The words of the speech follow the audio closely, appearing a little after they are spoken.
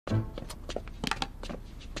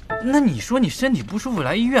那你说你身体不舒服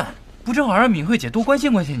来医院，不正好让敏慧姐多关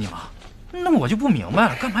心关心你吗？那我就不明白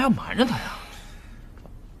了，干嘛要瞒着她呀？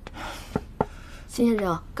辛先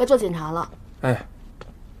生，该做检查了。哎。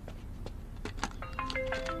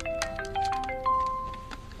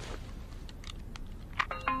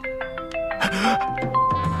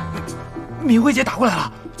 敏慧姐打过来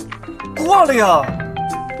了，挂了呀！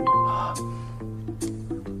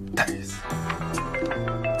呆子。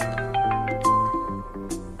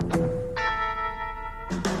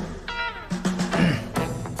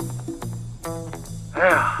哎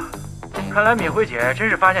呀，看来敏慧姐真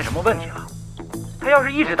是发现什么问题了。她要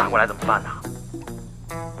是一直打过来怎么办呢？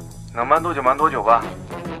能瞒多久瞒多久吧。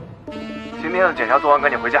今天的检查做完，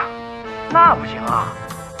赶紧回家。那不行啊，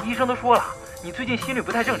医生都说了，你最近心率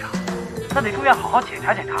不太正常。 那得住院好好检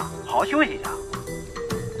查检查，好好休息一下。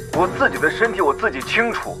我自己的身体我自己清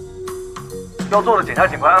楚，要做的检查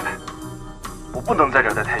尽快安排。我不能在这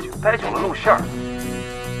儿待太久，待久了露馅儿。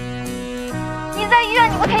你在医院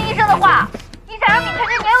你不听医生的话，你想让敏慧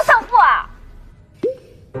这年幼丧父啊？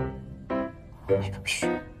嘘。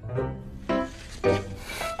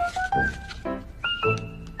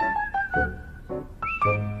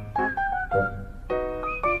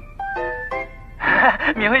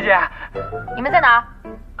敏慧姐，你们在哪儿？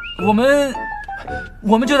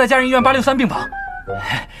我们就在家人医院863病房。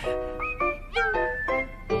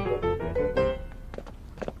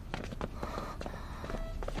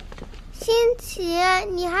辛奇，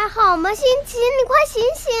你还好吗？辛奇，你快醒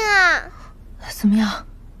醒啊！怎么样？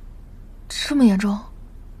这么严重？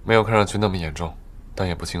没有看上去那么严重，但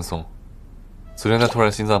也不轻松。昨天他突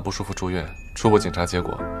然心脏不舒服住院，初步检查结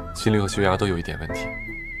果，心率和血压都有一点问题。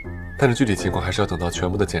 但是具体情况还是要等到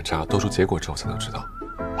全部的检查都出结果之后才能知道。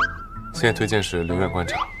现在推荐是留院观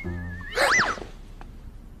察。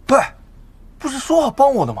对，不是说好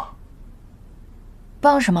帮我的吗？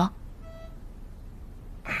帮什么？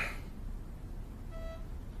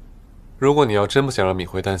如果你要真不想让敏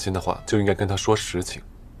慧担心的话，就应该跟她说实情。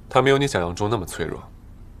她没有你想象中那么脆弱。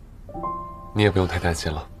你也不用太担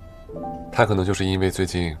心了，她可能就是因为最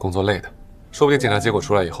近工作累的，说不定检查结果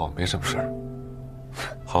出来以后没什么事儿。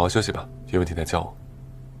 好好休息吧，有问题再叫我。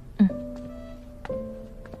嗯。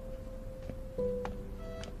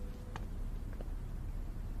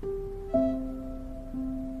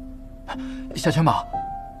小全宝，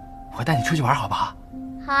我带你出去玩好不好？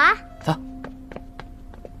好啊。走。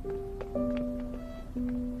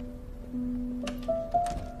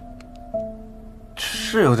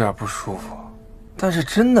是有点不舒服，但是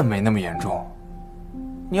真的没那么严重。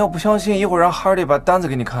你要不相信，一会儿让哈利把单子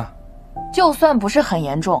给你看。 就算不是很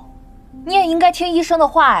严重，你也应该听医生的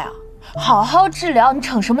话呀，好好治疗。你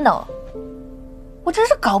逞什么能？我真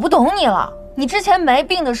是搞不懂你了。你之前没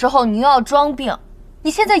病的时候，你又要装病；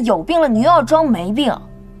你现在有病了，你又要装没病。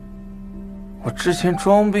我之前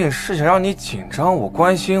装病是想让你紧张我、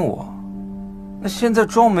关心我，那现在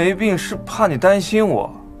装没病是怕你担心我。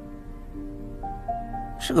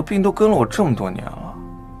这个病都跟了我这么多年了，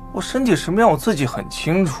我身体什么样我自己很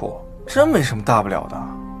清楚，真没什么大不了的。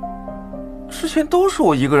 之前都是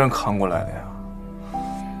我一个人扛过来的呀。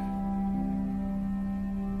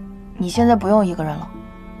你现在不用一个人了。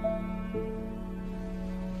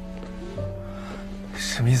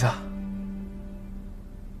什么意思啊？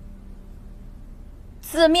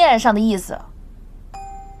字面上的意思。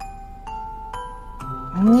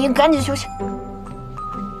你赶紧休息。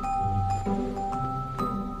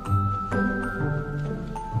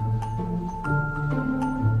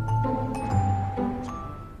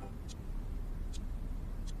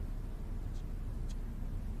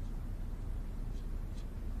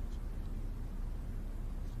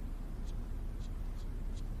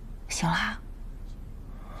醒啦？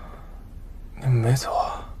你们没走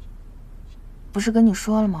啊？不是跟你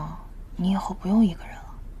说了吗？你以后不用一个人了。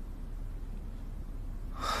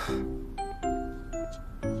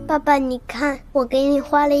爸爸，你看，我给你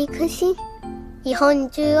画了一颗心，以后你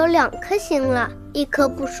就有2颗心了，一颗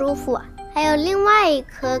不舒服，还有另外一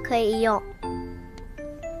颗可以用。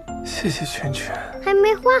谢谢圈圈。还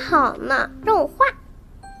没画好呢，让我画。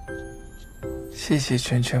谢谢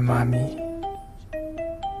圈圈妈咪。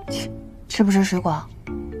吃不吃水果？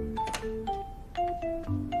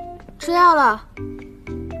吃药了。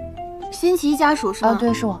辛奇家属是吗？啊，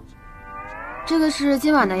对，是我。这个是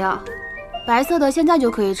今晚的药，白色的现在就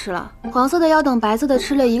可以吃了，黄色的要等白色的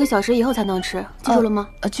吃了1个小时以后才能吃，记住了吗？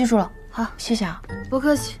记住了。好，谢谢啊。不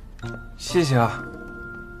客气。谢谢啊。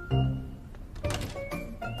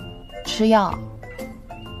吃药。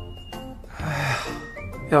哎呀，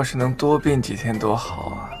要是能多病几天多好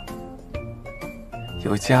啊！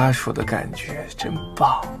有家属的感觉，真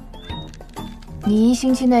棒。你1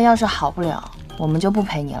星期内要是好不了，我们就不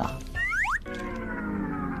陪你了。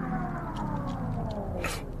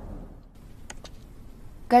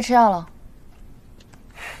该吃药了。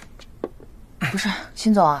不是，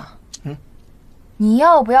辛总啊，你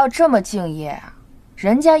要不要这么敬业啊？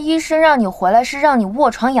人家医生让你回来是让你卧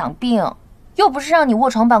床养病，又不是让你卧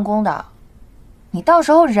床办公的。你到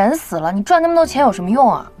时候人死了，你赚那么多钱有什么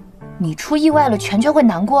用啊？你出意外了，全权会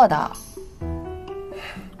难过的。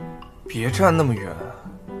别站那么远，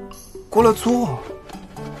过来坐。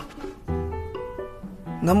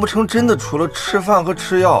难不成真的除了吃饭和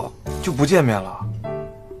吃药就不见面了？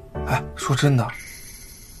哎，说真的，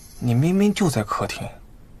你明明就在客厅，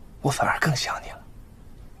我反而更想你了。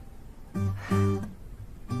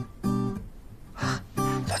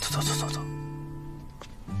来，走。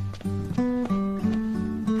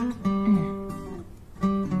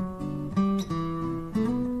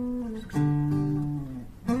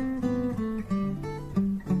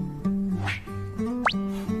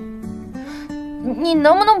你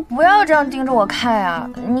能不能不要这样盯着我看呀？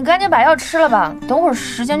你赶紧把药吃了吧，等会儿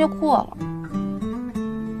时间就过了。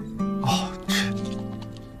哦，吃。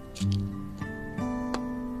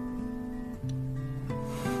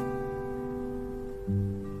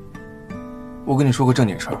我跟你说个正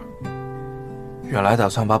经事儿，原来打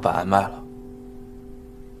算把百安卖了。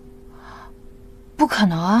不可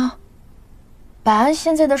能啊！百安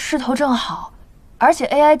现在的势头正好，而且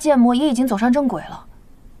AI 建模也已经走上正轨了，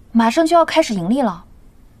马上就要开始盈利了。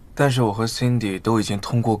但是我和 Cindy 都已经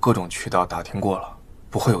通过各种渠道打听过了，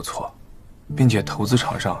不会有错，并且投资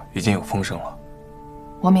场上已经有风声了。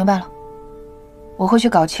我明白了，我会去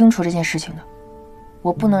搞清楚这件事情的。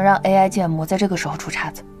我不能让 AI 建模在这个时候出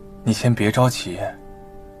岔子。你先别着急，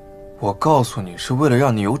我告诉你是为了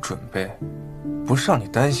让你有准备，不是让你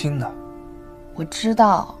担心的。我知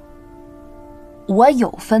道，我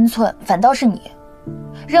有分寸，反倒是你，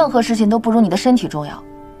任何事情都不如你的身体重要。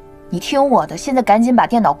你听我的，现在赶紧把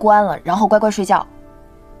电脑关了，然后乖乖睡觉。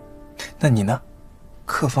那你呢？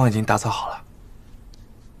客房已经打扫好了。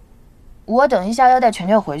我等一下要带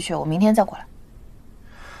全回去，我明天再过来。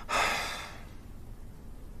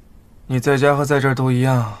你在家和在这儿都一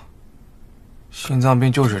样，心脏病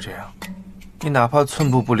就是这样，你哪怕寸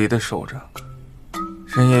步不离的守着，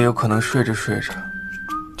人也有可能睡着睡着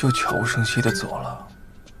就悄无声息的走了。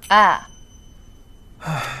哎，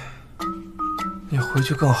你回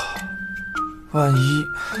去更好，万一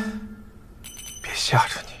别吓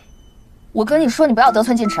着你。我跟你说，你不要得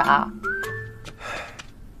寸进尺啊。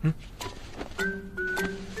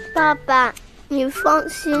爸爸，你放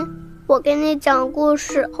心，我给你讲故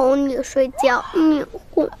事，哄你睡觉。敏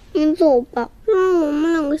慧，你走吧，让我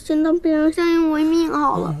们两个心疼别人相依为命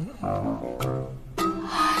好了。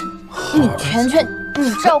你全，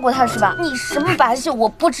你照顾他是吧？你什么把戏我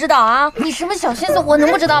不知道啊？你什么小心思我能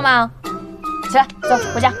不知道吗？起来，走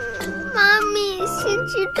回家。妈咪，辛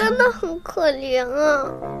琪真的很可怜啊，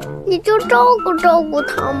你就照顾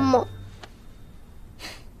他嘛。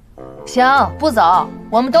行，不走，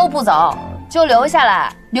我们都不走，就留下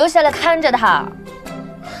来看着他。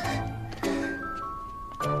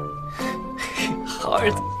好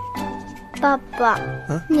儿子。爸爸，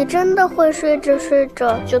你真的会睡着睡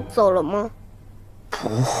着就走了吗？不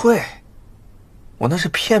会，我那是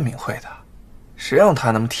骗敏慧的，谁让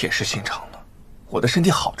他那么铁石心肠呢？我的身体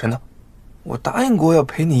好着呢，我答应过要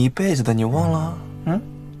陪你一辈子的，你忘了？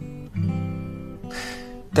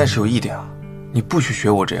但是有一点啊，你不许学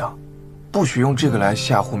我这样，不许用这个来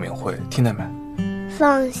吓唬敏慧，听见没？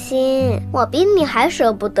放心，我比你还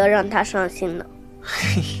舍不得让他伤心呢。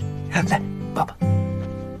嘿，来，爸爸，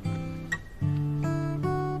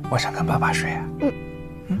我想跟爸爸睡啊。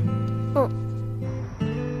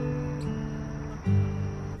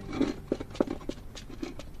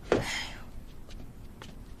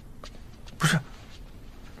不是，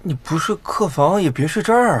你不睡客房也别睡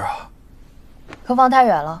这儿啊。客房太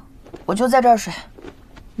远了，我就在这儿睡，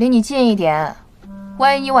离你近一点。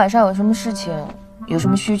万一你晚上有什么事情，有什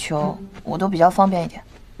么需求，我都比较方便一点。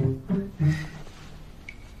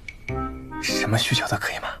什么需求都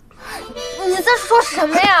可以吗？你在说什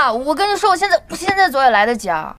么呀？我跟你说，我现在走也来得及啊。